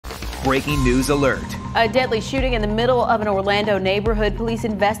breaking news alert. A deadly shooting in the middle of an Orlando neighborhood. Police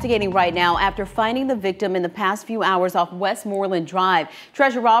investigating right now after finding the victim in the past few hours off Westmoreland Drive.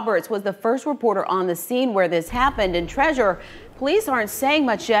 Treasure Roberts was the first reporter on the scene where this happened. And Treasure, police aren't saying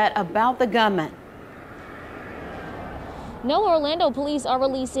much yet about the gunman. No, Orlando police are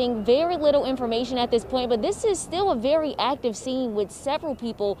releasing very little information at this point, but this is still a very active scene with several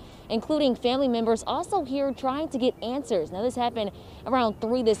people, including family members, also here trying to get answers. Now, this happened around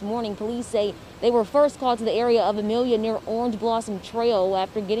 3 this morning. Police say they were first called to the area of Amelia near Orange Blossom Trail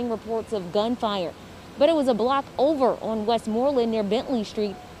after getting reports of gunfire. But it was a block over on Westmoreland near Bentley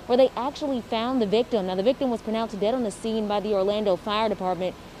Street where they actually found the victim. Now, the victim was pronounced dead on the scene by the Orlando Fire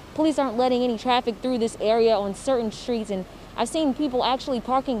Department. Police aren't letting any traffic through this area on certain streets, and I've seen people actually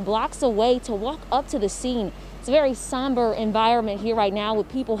parking blocks away to walk up to the scene. It's a very somber environment here right now with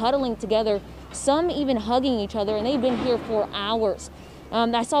people huddling together, some even hugging each other, and they've been here for hours.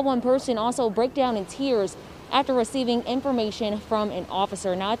 I saw one person also break down in tears after receiving information from an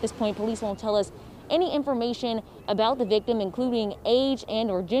officer. Now, at this point, police won't tell us any information about the victim, including age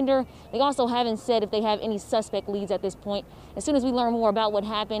and or gender. They also haven't said if they have any suspect leads at this point. As soon as we learn more about what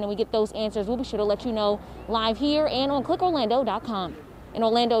happened and we get those answers, we'll be sure to let you know live here and on clickorlando.com. In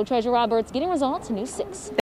Orlando, Treasure Roberts, Getting Results, News 6.